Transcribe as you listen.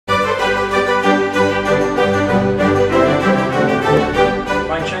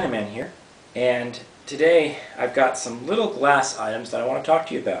And today I've got some little glass items that I want to talk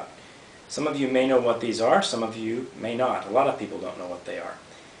to you about. Some of you may know what these are, some of you may not. A lot of people don't know what they are.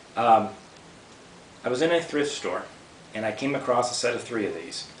 I was in a thrift store and I came across a set of 3 of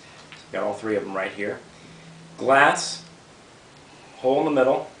these. So I've got all 3 of them right here. Glass, hole in the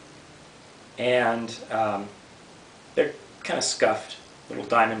middle, and they're kind of scuffed, little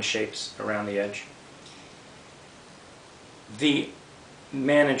diamond shapes around the edge. The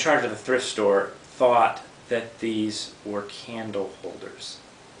man in charge of the thrift store thought that these were candle holders.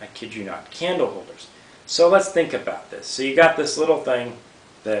 I kid you not, candle holders. So let's think about this. So you got this little thing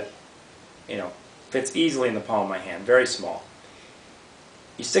that, fits easily in the palm of my hand, very small.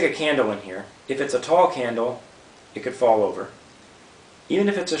 You stick a candle in here. If it's a tall candle, it could fall over. Even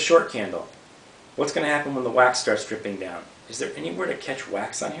if it's a short candle, what's going to happen when the wax starts dripping down? Is there anywhere to catch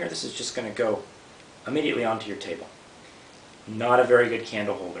wax on here? This is just going to go immediately onto your table. Not a very good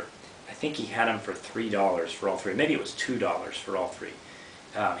candle holder. I think he had them for $3 for all 3. Maybe it was $2 for all 3.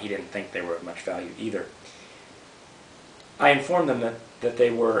 He didn't think they were of much value either. I informed them that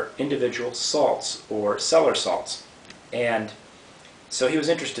they were individual salts or cellar salts. And so he was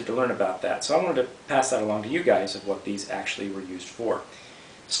interested to learn about that. So I wanted to pass that along to you guys of what these actually were used for.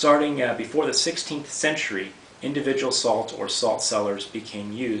 Starting before the 16th century, individual salt or salt cellars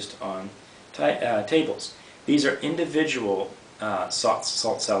became used on tables. These are individual salt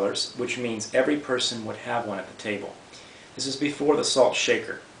cellars, which means every person would have one at the table. This is before the salt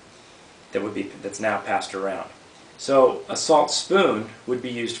shaker that's now passed around. So a salt spoon would be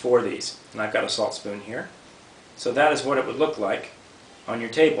used for these. And I've got a salt spoon here. So that is what it would look like on your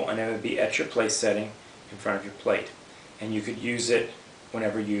table, and it would be at your place setting in front of your plate. And you could use it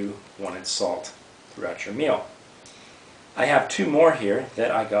whenever you wanted salt throughout your meal. I have 2 more here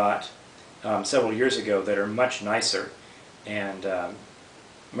that I got several years ago that are much nicer and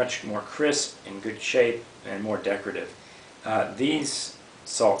much more crisp, in good shape, and more decorative. These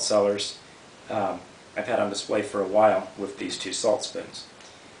salt cellars I've had on display for a while with these 2 salt spoons.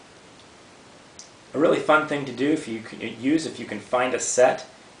 A really fun thing to do if you can find a set.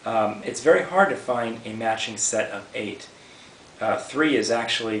 It's very hard to find a matching set of 8. 3 is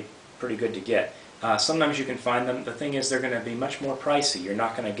actually pretty good to get. Sometimes you can find them. The thing is, they're going to be much more pricey. You're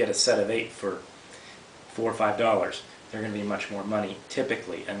not going to get a set of 8 for $4 or $5. They're going to be much more money,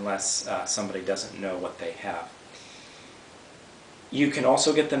 typically, unless somebody doesn't know what they have. You can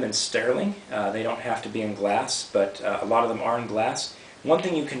also get them in sterling. They don't have to be in glass, but a lot of them are in glass. One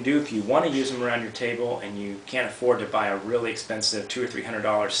thing you can do if you want to use them around your table and you can't afford to buy a really expensive $200 or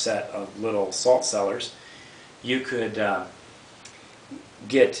 $300 set of little salt cellars, you could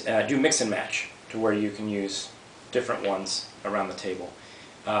do mix and match to where you can use different ones around the table.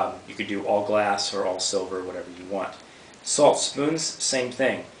 You could do all glass or all silver, whatever you want. Salt spoons, same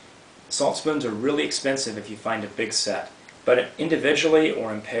thing. Salt spoons are really expensive if you find a big set. But individually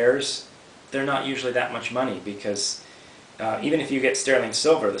or in pairs, they're not usually that much money because even if you get sterling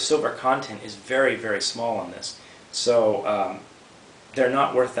silver, the silver content is very, very small on this. So they're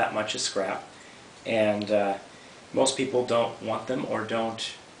not worth that much as scrap. And most people don't want them or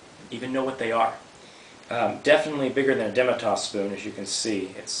don't even know what they are. Definitely bigger than a Demitasse spoon, as you can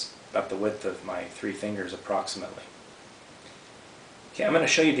see. It's about the width of my 3 fingers approximately. Okay, I'm going to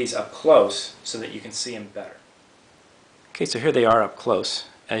show you these up close so that you can see them better. Okay, so here they are up close.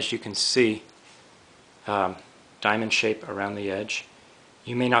 As you can see, diamond shape around the edge.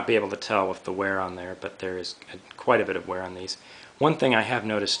 You may not be able to tell with the wear on there, but there is quite a bit of wear on these. One thing I have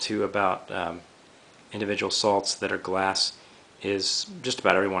noticed too about individual salts that are glass is just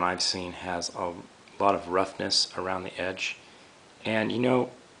about everyone I've seen has a lot of roughness around the edge. And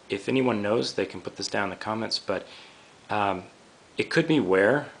if anyone knows, they can put this down in the comments, but it could be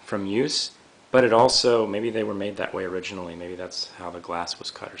wear from use. But it also, maybe they were made that way originally. Maybe that's how the glass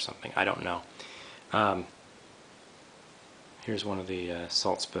was cut or something. I don't know. Here's one of the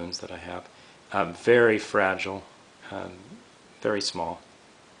salt spoons that I have. Very fragile, very small.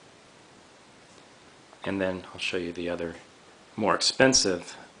 And then I'll show you the other more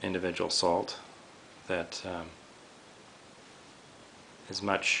expensive individual salt that is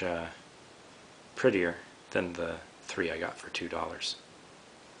much prettier than the 3 I got for $2.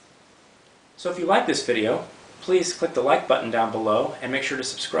 So if you like this video, please click the like button down below and make sure to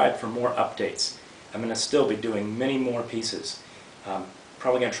subscribe for more updates. I'm going to still be doing many more pieces.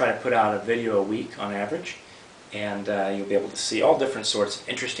 Probably going to try to put out a video a week on average, and you'll be able to see all different sorts of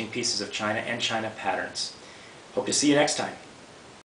interesting pieces of china and china patterns. Hope to see you next time.